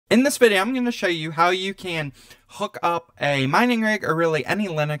In this video, I'm going to show you how you can hook up a mining rig, or really any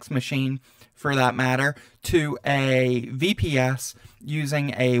Linux machine for that matter, to a VPS using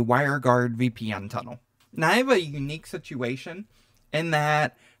a Wireguard VPN tunnel. Now, I have a unique situation in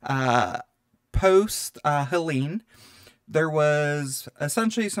that post Helene, there was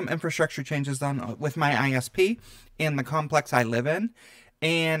essentially some infrastructure changes done with my ISP and the complex I live in,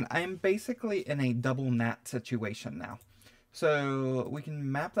 and I'm basically in a double NAT situation now. So we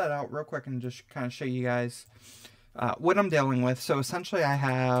can map that out real quick and just kind of show you guys what I'm dealing with. So essentially I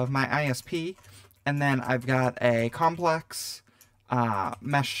have my ISP, and then I've got a complex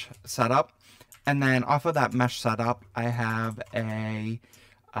mesh setup. And then off of that mesh setup, I have a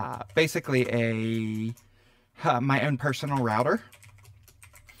basically my own personal router.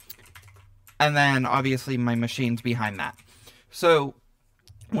 And then obviously my machines behind that. So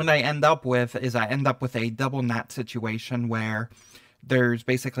what I end up with is a double NAT situation where there's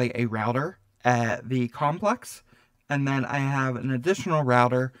basically a router at the complex, and then I have an additional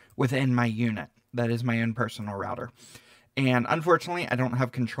router within my unit that is my own personal router. And unfortunately, I don't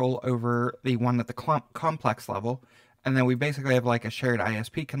have control over the one at the complex level, and then we basically have like a shared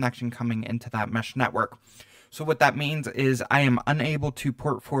ISP connection coming into that mesh network. So what that means is I am unable to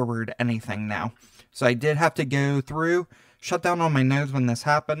port forward anything now. So I did have to go through, shut down all my nodes when this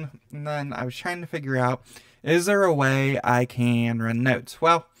happened, and then I was trying to figure out, is there a way I can run nodes?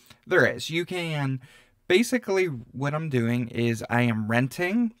 Well, there is. You can, basically what I'm doing is I am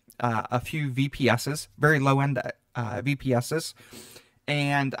renting a few VPSs, very low-end VPSs,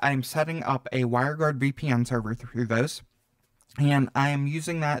 and I'm setting up a WireGuard VPN server through those, and I am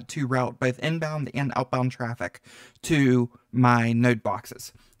using that to route both inbound and outbound traffic to my node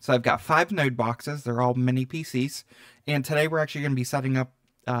boxes. So I've got 5 node boxes. They're all mini PCs. And today we're actually going to be setting up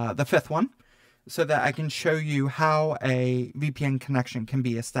the 5th one so that I can show you how a VPN connection can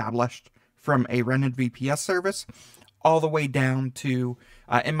be established from a rented VPS service all the way down to,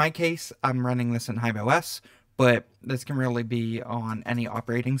 in my case, I'm running this in HiveOS, but this can really be on any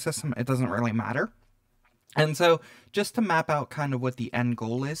operating system. It doesn't really matter. And so just to map out kind of what the end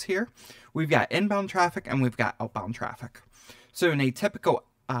goal is here, we've got inbound traffic and we've got outbound traffic. So in a typical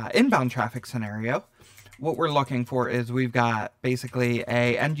inbound traffic scenario, what we're looking for is we've got basically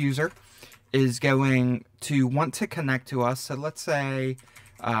a end user is going to want to connect to us. So let's say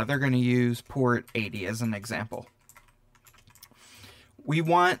they're going to use port 80 as an example. We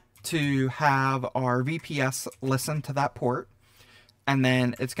want to have our VPS listen to that port, and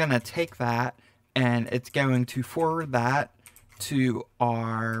then it's going to take that and it's going to forward that to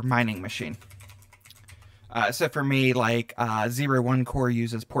our mining machine. So for me, like 01 core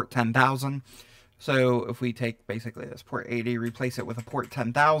uses port 10,000. So if we take basically this port 80, replace it with a port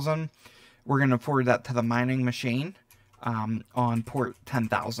 10,000, we're going to forward that to the mining machine on port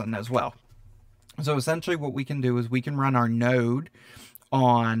 10,000 as well. So essentially what we can do is we can run our node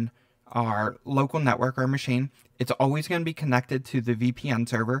on our local network, our machine. It's always going to be connected to the VPN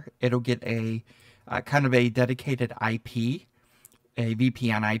server. It'll get a kind of a dedicated IP, a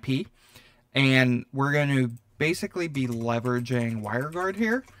VPN IP. And we're going to basically be leveraging WireGuard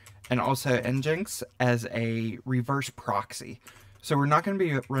here and also Nginx as a reverse proxy. So we're not going to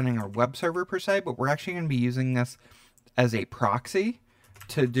be running our web server per se, but we're actually going to be using this as a proxy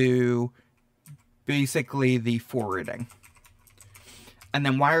to do basically the forwarding. And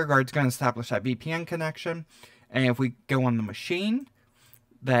then WireGuard's going to establish that VPN connection. And if we go on the machine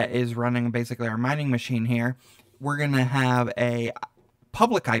that is running basically our mining machine here, we're going to have a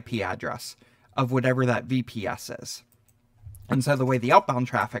public IP address of whatever that VPS is. And so the way the outbound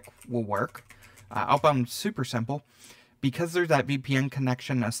traffic will work, outbound is super simple, because there's that VPN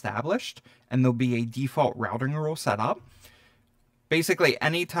connection established and there'll be a default routing rule set up. Basically,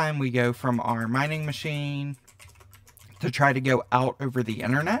 anytime we go from our mining machine to try to go out over the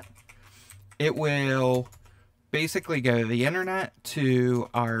internet, it will basically go to the internet to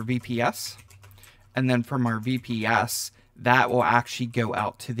our VPS, and then from our VPS, that will actually go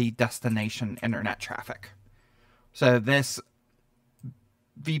out to the destination internet traffic. So this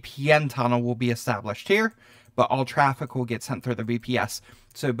VPN tunnel will be established here, but all traffic will get sent through the VPS.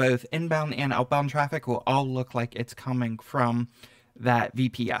 So both inbound and outbound traffic will all look like it's coming from that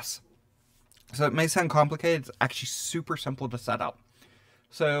VPS. So it may sound complicated. It's actually super simple to set up.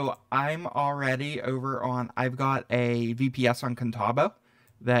 So I'm already over on, I've got a VPS on Contabo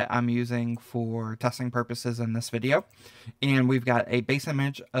that I'm using for testing purposes in this video. And we've got a base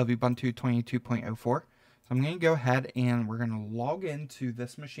image of Ubuntu 22.04. So I'm going to go ahead and we're going to log into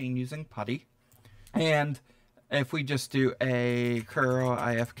this machine using PuTTY. And if we just do a curl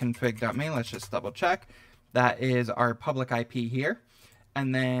ifconfig.me, let's just double check. That is our public IP here.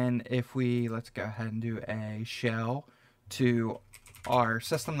 And then if we, let's go ahead and do a shell to our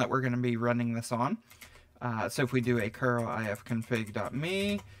system that we're going to be running this on. So if we do a curl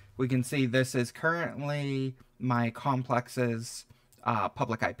ifconfig.me, we can see this is currently my complex's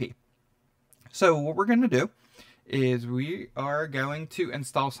public IP. So what we're going to do is we are going to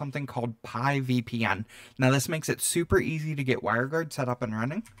install something called PyVPN. Now this makes it super easy to get Wireguard set up and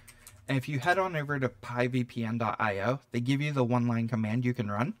running. And if you head on over to pyvpn.io, they give you the one-line command you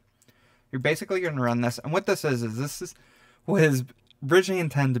can run. You're basically going to run this, and what this is was originally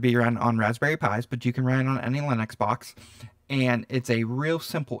intended to be run on Raspberry Pis, but you can run it on any Linux box, and it's a real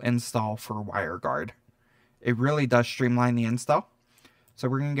simple install for Wireguard. It really does streamline the install. So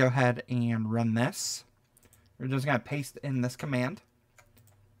we're going to go ahead and run this. We're just going to paste in this command.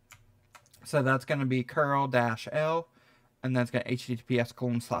 So that's going to be curl-l, and that's going to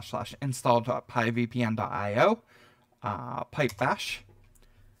https://install.pyvpn.io, pipe bash.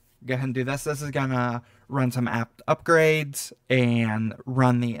 Go ahead and do this. This is going to run some apt upgrades and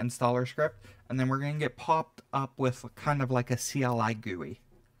run the installer script. And then we're going to get popped up with kind of like a CLI GUI.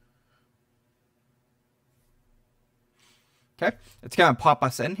 Okay, it's going to pop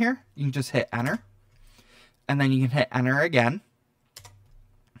us in here. You can just hit enter. And then you can hit enter again.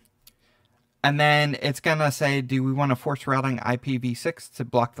 And then it's going to say, do we want to force routing IPv6 to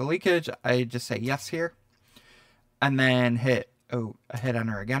block the leakage? I just say yes here. And then hit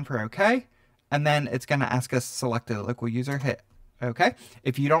enter again for OK. And then it's going to ask us to select a local user. Hit OK.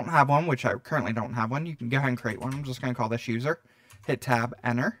 If you don't have one, which I currently don't have one, you can go ahead and create one. I'm just going to call this user. Hit tab,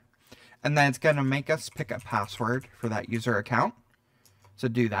 enter. And then it's going to make us pick a password for that user account. So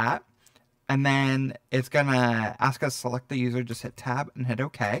do that. And then it's going to ask us to select the user. Just hit tab and hit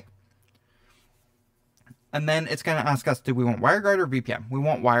OK. And then it's going to ask us, do we want Wireguard or VPN? We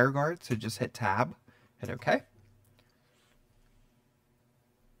want Wireguard, so just hit tab, hit OK.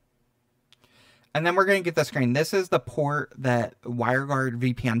 And then we're going to get the screen. This is the port that Wireguard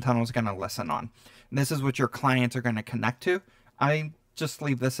VPN tunnel is going to listen on. And this is what your clients are going to connect to. I just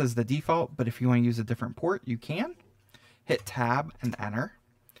leave this as the default, but if you want to use a different port, you can. Hit tab and enter.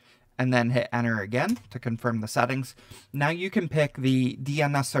 And then hit enter again to confirm the settings. Now you can pick the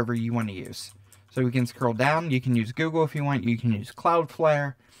DNS server you want to use. So we can scroll down. You can use Google if you want. You can use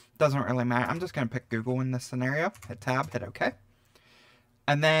Cloudflare. Doesn't really matter. I'm just going to pick Google in this scenario. Hit tab, hit OK.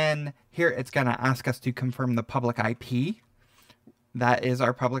 And then here it's going to ask us to confirm the public IP. That is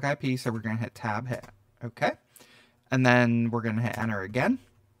our public IP. So we're going to hit tab, hit OK. And then we're going to hit enter again.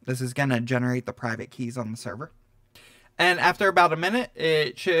 This is going to generate the private keys on the server. And after about a minute,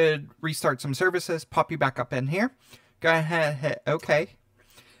 it should restart some services, pop you back up in here. Go ahead, hit OK.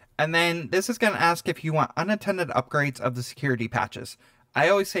 And then this is going to ask if you want unattended upgrades of the security patches. I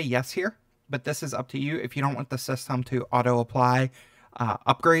always say yes here, but this is up to you. If you don't want the system to auto-apply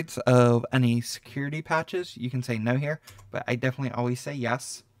upgrades of any security patches, you can say no here. But I definitely always say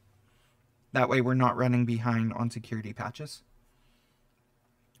yes. That way we're not running behind on security patches.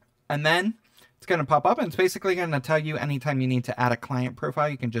 And then it's going to pop up, and it's basically going to tell you anytime you need to add a client profile,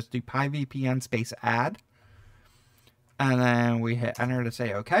 you can just do pyvpn space add. And then we hit enter to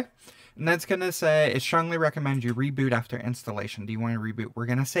say OK. And then it's going to say, it strongly recommends you reboot after installation. Do you want to reboot? We're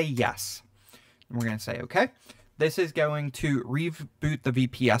going to say yes. And we're going to say OK. This is going to reboot the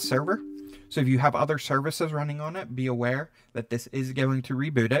VPS server. So if you have other services running on it, be aware that this is going to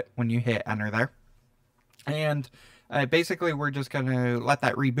reboot it when you hit enter there. And basically, we're just going to let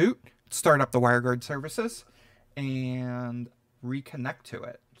that reboot, start up the Wireguard services, and reconnect to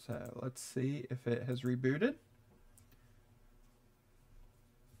it. So let's see if it has rebooted.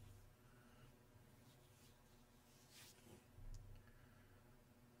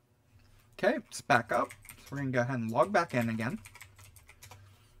 Okay, it's back up. So we're going to go ahead and log back in again.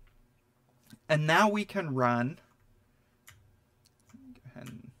 And now we can run. Go ahead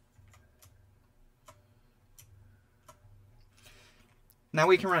and, now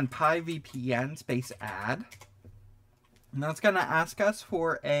we can run pyvpn space add. And that's going to ask us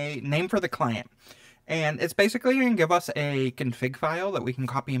for a name for the client. And it's basically going to give us a config file that we can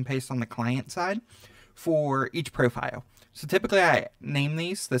copy and paste on the client side for each profile. So typically I name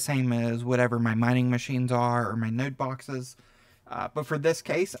these the same as whatever my mining machines are or my node boxes. But for this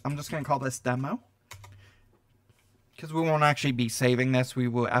case, I'm just going to call this demo. Because we won't actually be saving this. We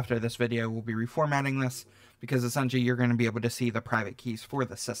will, after this video, we'll be reformatting this. Because essentially you're going to be able to see the private keys for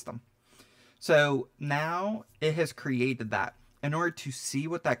the system. So now it has created that. In order to see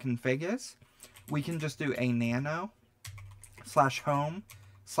what that config is, we can just do a nano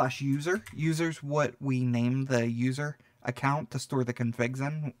 /home/user. User's what we name the user account to store the configs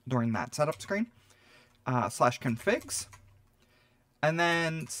in during that setup screen. /configs. and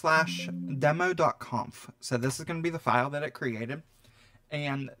then /demo.conf. So this is going to be the file that it created.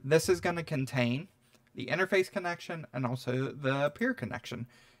 And this is going to contain the interface connection and also the peer connection.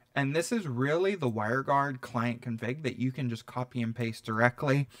 And this is really the Wireguard client config that you can just copy and paste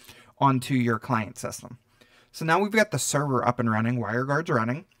directly onto your client system. So now we've got the server up and running, Wireguard's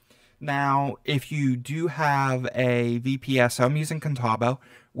running. Now, if you do have a VPS, so I'm using Contabo,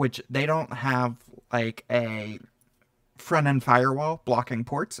 which they don't have like a front-end firewall blocking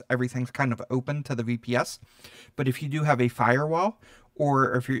ports. Everything's kind of open to the VPS. But if you do have a firewall,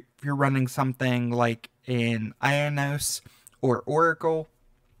 or if you're running something like in Ionos or Oracle,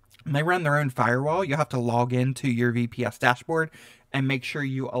 and they run their own firewall, you have to log into your VPS dashboard and make sure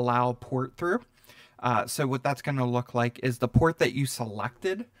you allow port through. So what that's going to look like is the port that you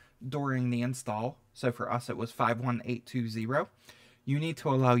selected during the install. So for us, it was 51820. You need to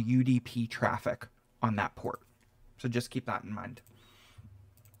allow UDP traffic on that port. So just keep that in mind.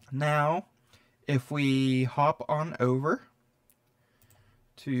 Now, if we hop on over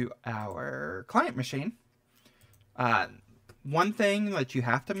to our client machine, one thing that you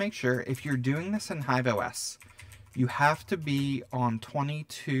have to make sure, if you're doing this in HiveOS, you have to be on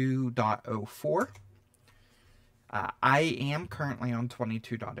 22.04. I am currently on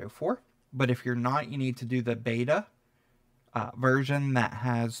 22.04, but if you're not, you need to do the beta version that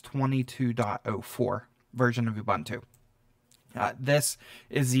has 22.04 version of Ubuntu. This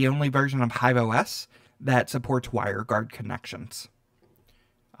is the only version of HiveOS that supports Wireguard connections.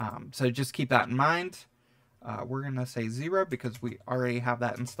 So just keep that in mind. We're going to say 0 because we already have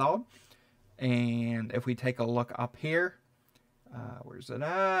that installed. And if we take a look up here, where's it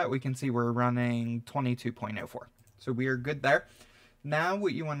at? We can see we're running 22.04. So we are good there. Now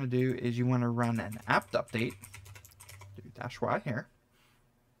what you want to do is you want to run an apt update. Do -y here.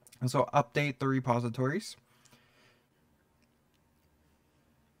 And so update the repositories.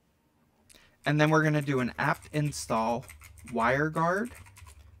 And then we're going to do an apt install Wireguard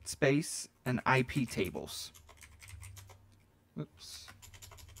space and IP tables. Oops.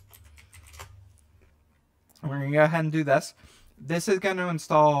 We're going to go ahead and do this. This is going to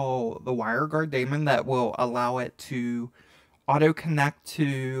install the Wireguard daemon that will allow it to auto connect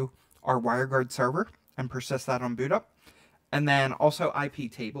to our Wireguard server and persist that on boot up. And then also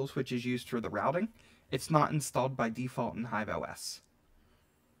IP tables, which is used for the routing. It's not installed by default in HiveOS.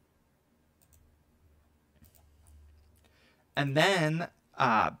 And then,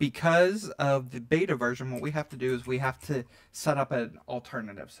 because of the beta version, what we have to do is we have to set up an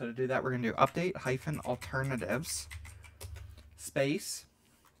alternative. So to do that, we're going to do update-alternatives space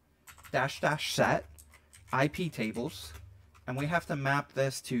 --set IP tables. And we have to map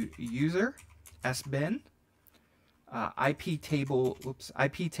this to user sbin IP tables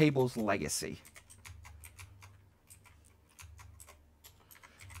legacy.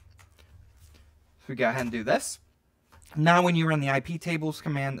 So we go ahead and do this. Now when you run the IP tables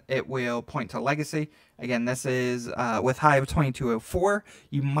command, it will point to legacy. Again, this is with Hive 2204.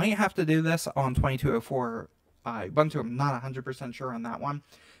 You might have to do this on 2204 Ubuntu. I'm not 100% sure on that one.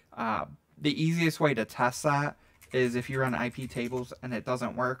 The easiest way to test that is if you run IP tables and it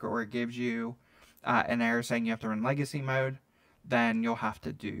doesn't work, or it gives you an error saying you have to run legacy mode, then you'll have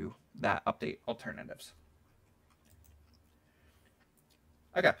to do that update alternatives.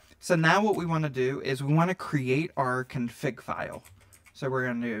 Okay, so now what we want to do is we want to create our config file. So we're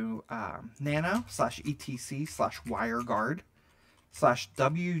going to do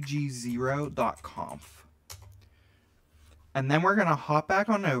nano/etc/wireguard/wg0.conf. And then we're going to hop back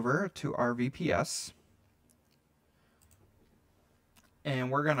on over to our VPS.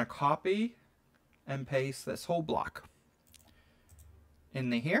 And we're going to copy and paste this whole block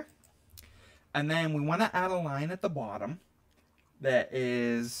into here. And then we want to add a line at the bottom that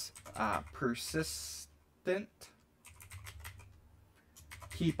is persistent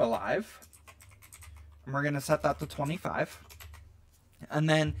keep alive. And we're going to set that to 25. And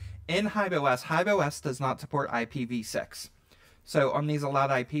then in HiveOS, HiveOS does not support IPv6. So on these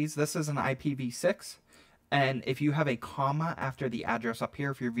allowed IPs, this is an IPv6. And if you have a comma after the address up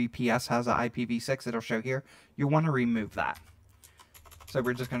here, if your VPS has an IPv6, it'll show here. You'll want to remove that. So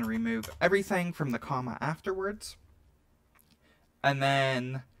we're just going to remove everything from the comma afterwards. And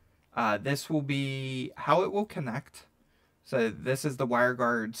then this will be how it will connect. So this is the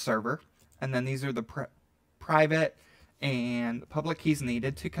Wireguard server. And then these are the private and public keys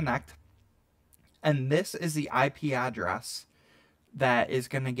needed to connect. And this is the IP address that is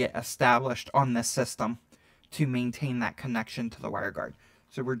going to get established on this system to maintain that connection to the Wireguard.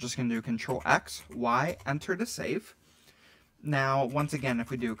 So we're just going to do Control X, Y, enter to save. Now, once again, if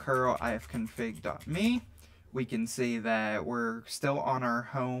we do curl ifconfig.me, we can see that we're still on our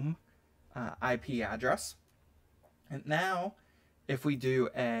home IP address. And now, if we do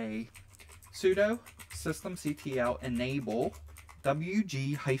a sudo systemctl enable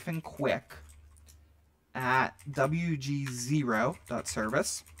wg-quick at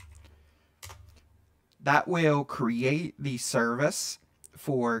wg0.service, that will create the service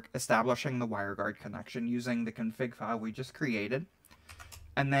for establishing the Wireguard connection using the config file we just created.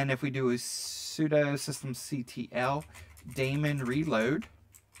 And then if we do a sudo systemctl daemon reload,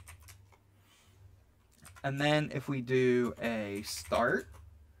 and then if we do a start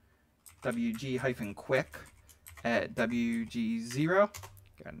wg-quick at wg0, go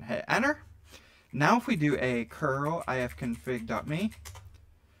ahead and hit enter. Now if we do a curl ifconfig.me,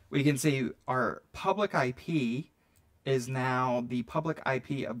 we can see our public IP is now the public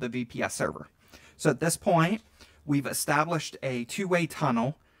IP of the VPS server. So at this point, we've established a two-way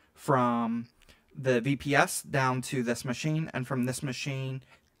tunnel from the VPS down to this machine and from this machine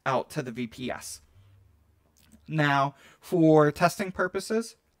out to the VPS. Now, for testing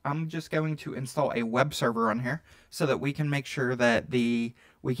purposes, I'm just going to install a web server on here so that we can make sure that we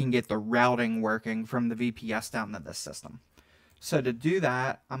can get the routing working from the VPS down to this system. So to do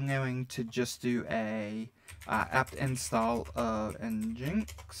that, I'm going to just do a apt install of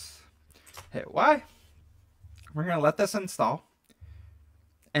Nginx. Hit Y. We're going to let this install.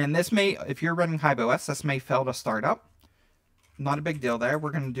 And this may, if you're running HiveOS, this may fail to start up. Not a big deal there.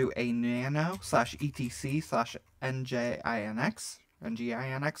 We're going to do a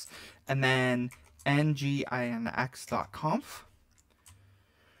nano/etc/nginx, and then nginx.conf.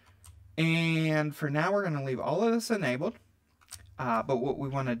 And for now, we're going to leave all of this enabled. But what we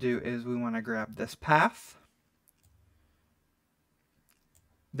want to do is we want to grab this path.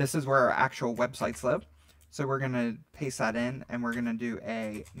 This is where our actual websites live. So we're going to paste that in, and we're going to do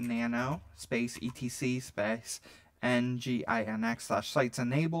a nano space etc space nginx/sites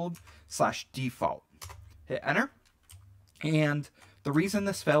enabled/default. Hit enter. And the reason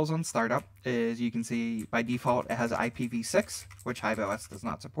this fails on startup is you can see by default it has IPv6, which HiveOS does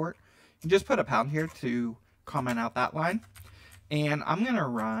not support. You just put a pound here to comment out that line. And I'm going to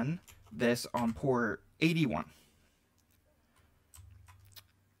run this on port 81.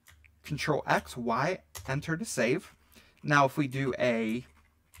 Control X, Y, enter to save. Now if we do a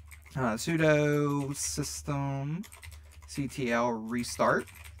sudo systemctl restart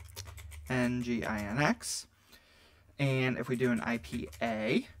nginx, and if we do an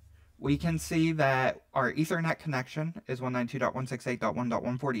IPA, we can see that our Ethernet connection is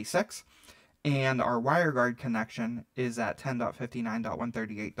 192.168.1.146, and our WireGuard connection is at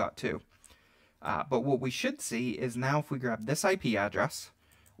 10.59.138.2. But what we should see is now if we grab this IP address,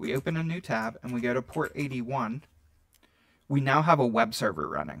 we open a new tab, and we go to port 81, we now have a web server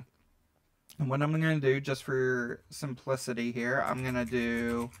running. And what I'm going to do, just for simplicity here, I'm going to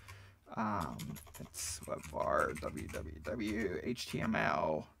do, it's webvar www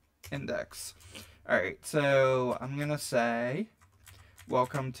html index. Alright, so I'm going to say,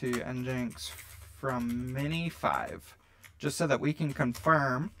 welcome to Nginx from Mini5, just so that we can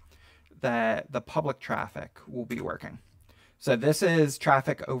confirm that the public traffic will be working. So this is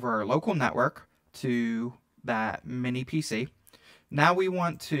traffic over our local network to that mini PC. Now we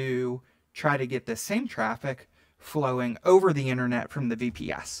want to try to get the same traffic flowing over the internet from the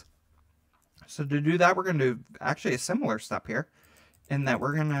VPS. So to do that, we're going to do actually a similar step here, in that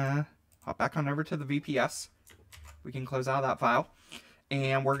we're going to hop back on over to the VPS. We can close out that file,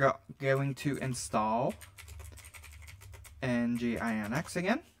 and we're going to install nginx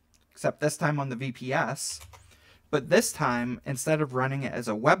again, except this time on the VPS. But this time, instead of running it as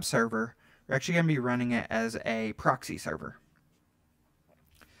a web server, we're actually going to be running it as a proxy server.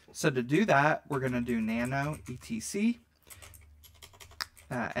 So to do that, we're going to do nano etc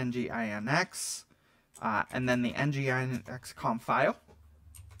nginx, and then the nginx conf file.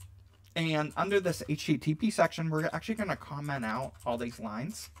 And under this HTTP section, we're actually going to comment out all these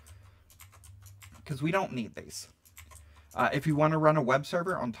lines, because we don't need these. If you want to run a web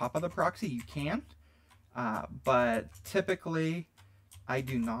server on top of the proxy, you can. But typically, I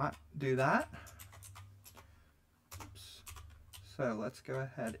do not do that. Oops. So let's go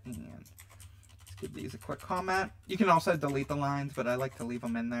ahead and let's give these a quick comment. You can also delete the lines, but I like to leave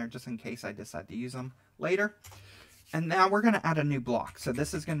them in there just in case I decide to use them later. And now we're going to add a new block. So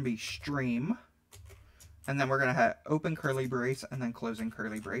this is going to be stream. And then we're going to have open curly brace and then closing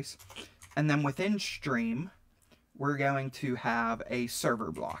curly brace. And then within stream, we're going to have a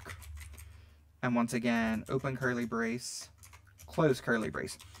server block. And once again, open curly brace, close curly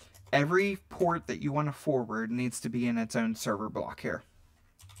brace. Every port that you want to forward needs to be in its own server block here.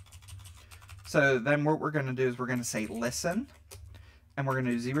 So then what we're going to do is we're going to say listen, and we're going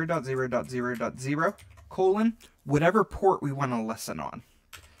to do 0.0.0.0 colon, whatever port we want to listen on.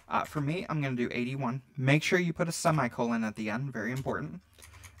 For me, I'm going to do 81. Make sure you put a semicolon at the end, very important.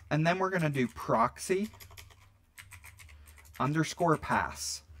 And then we're going to do proxy underscore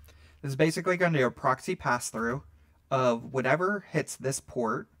pass. This is basically going to do a proxy pass through of whatever hits this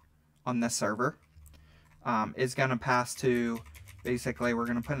port on this server is going to pass to, basically we're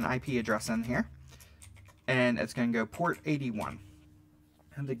going to put an IP address in here, and it's going to go port 81.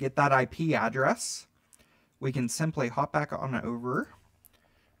 And to get that IP address, we can simply hop back on over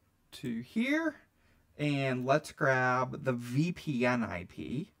to here, and let's grab the VPN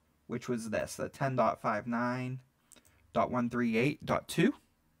IP, which was this, the 10.59.138.2. So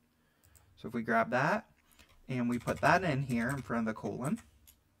if we grab that, and we put that in here in front of the colon,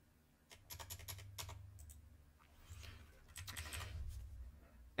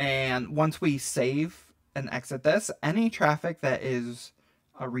 and once we save and exit this, any traffic that is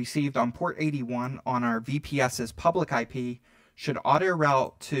received on port 81 on our VPS's public IP should auto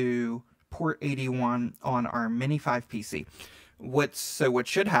route to port 81 on our Mini 5 PC. What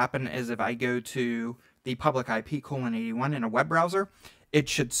should happen is if I go to the public IP colon 81 in a web browser, it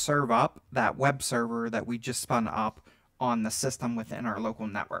should serve up that web server that we just spun up on the system within our local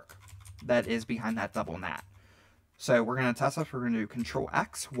network that is behind that double NAT. So we're going to test this. We're going to do Control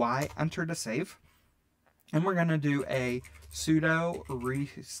X, Y, enter to save. And we're going to do a sudo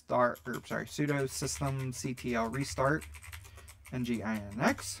systemctl restart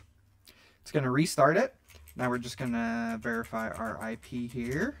nginx. It's going to restart it. Now we're just going to verify our IP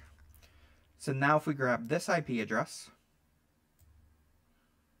here. So now if we grab this IP address,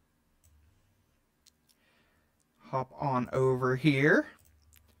 hop on over here,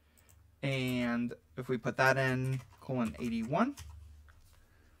 and if we put that in colon 81,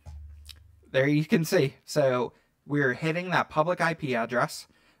 there you can see. So we're hitting that public IP address,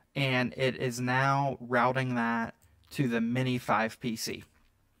 and it is now routing that to the Mini 5 PC.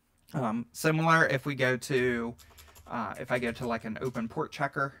 Similar if we go to, if I go to like an open port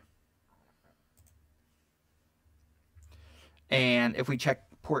checker, and if we check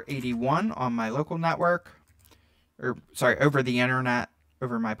port 81 on my local network, or sorry, over the internet,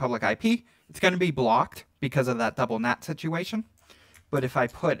 over my public IP, it's going to be blocked because of that double NAT situation. But if I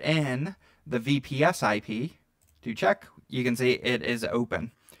put in the VPS IP to check, you can see it is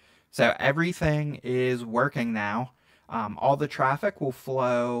open. So everything is working now. All the traffic will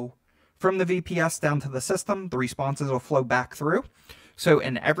flow from the VPS down to the system. The responses will flow back through. So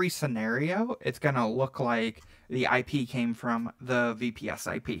in every scenario, it's going to look like the IP came from the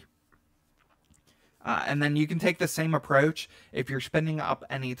VPS IP. And then you can take the same approach if you're spinning up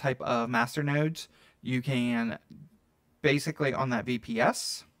any type of master nodes. You can basically on that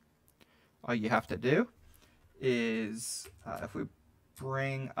VPS, all you have to do is if we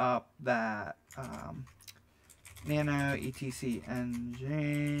bring up that nano etc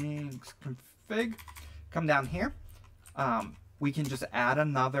nginx config, come down here, we can just add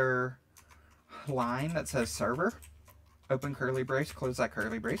another line that says server, open curly brace, close that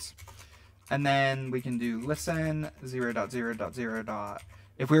curly brace. And then we can do listen 0.0.0.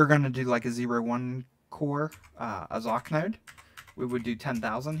 If we were going to do like a 0.1 core, a ZOC node, we would do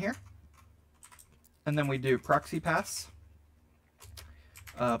 10,000 here. And then we do proxy pass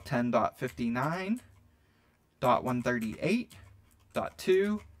of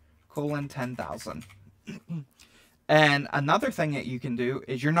 10.59.138.2 colon 10,000. And another thing that you can do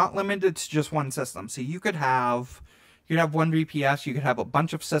is you're not limited to just one system. So you could have one VPS, you could have a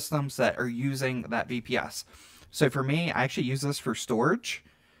bunch of systems that are using that VPS. So for me, I actually use this for storage,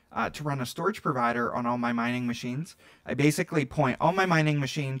 to run a storage provider on all my mining machines. I basically point all my mining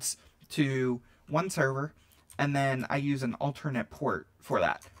machines to one server, and then I use an alternate port for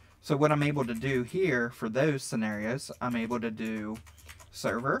that. So what I'm able to do here for those scenarios, I'm able to do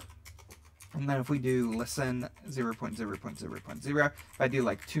server, and then if we do listen 0.0.0.0, if I do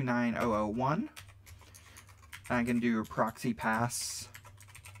like 29001, I can do a proxy pass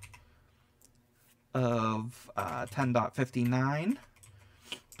of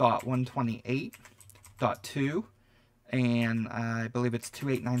 10.59.128.2, and I believe it's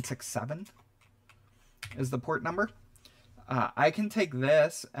 28967 is the port number. I can take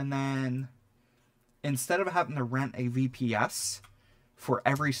this, and then instead of having to rent a VPS for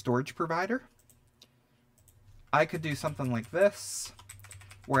every storage provider, I could do something like this,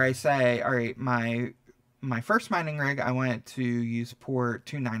 where I say, all right, my first mining rig, I want it to use port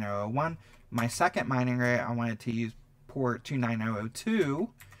 29001. My second mining rig, I want it to use port 29002.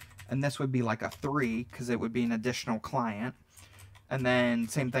 And this would be like a 3, because it would be an additional client. And then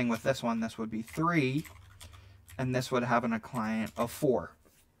same thing with this one. This would be 3. And this would have a client of 4.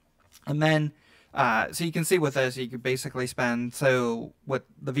 And then, so you can see with this, you could basically spend, so what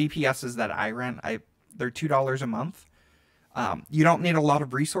the VPSs that I rent, they're $2 a month. You don't need a lot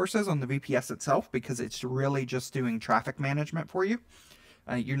of resources on the VPS itself because it's really just doing traffic management for you.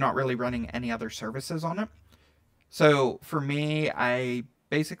 You're not really running any other services on it. So for me, I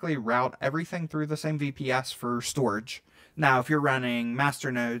basically route everything through the same VPS for storage. Now, if you're running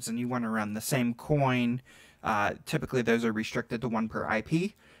master nodes and you want to run the same coin, typically those are restricted to 1 per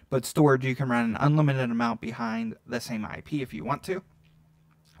IP. But storage, you can run an unlimited amount behind the same IP if you want to.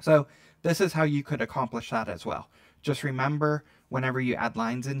 So this is how you could accomplish that as well. Just remember, whenever you add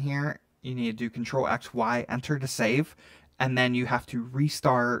lines in here, you need to do Control-X-Y, enter to save, and then you have to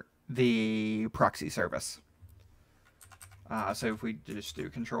restart the proxy service. So if we just do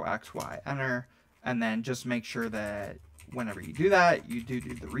Control-X-Y, enter, and then just make sure that whenever you do that, you do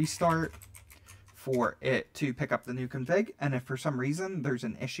the restart for it to pick up the new config. And if for some reason there's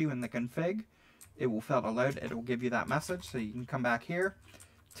an issue in the config, it will fail to load. It will give you that message. So you can come back here,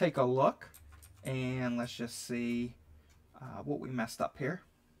 take a look, and let's just see what we messed up here.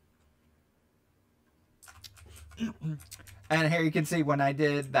 And here you can see when I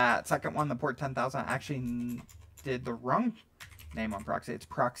did that second one, the port 10,000, I actually did the wrong name on proxy. It's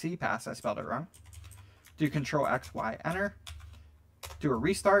proxy pass. I spelled it wrong. Do Control-X-Y, enter. Do a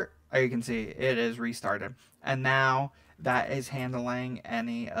restart. You can see it is restarted. And now that is handling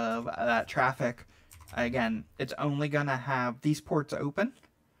any of that traffic. Again, it's only going to have these ports open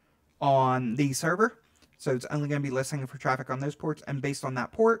on the server. So it's only going to be listening for traffic on those ports. And based on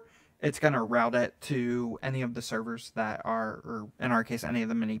that port, it's going to route it to any of the servers that are, or in our case, any of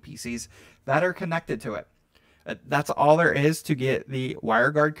the mini PCs that are connected to it. That's all there is to get the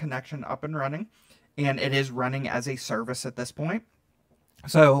Wireguard connection up and running. And it is running as a service at this point.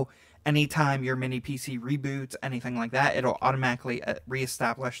 So anytime your mini PC reboots, anything like that, it'll automatically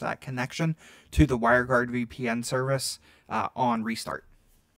reestablish that connection to the Wireguard VPN service on restart.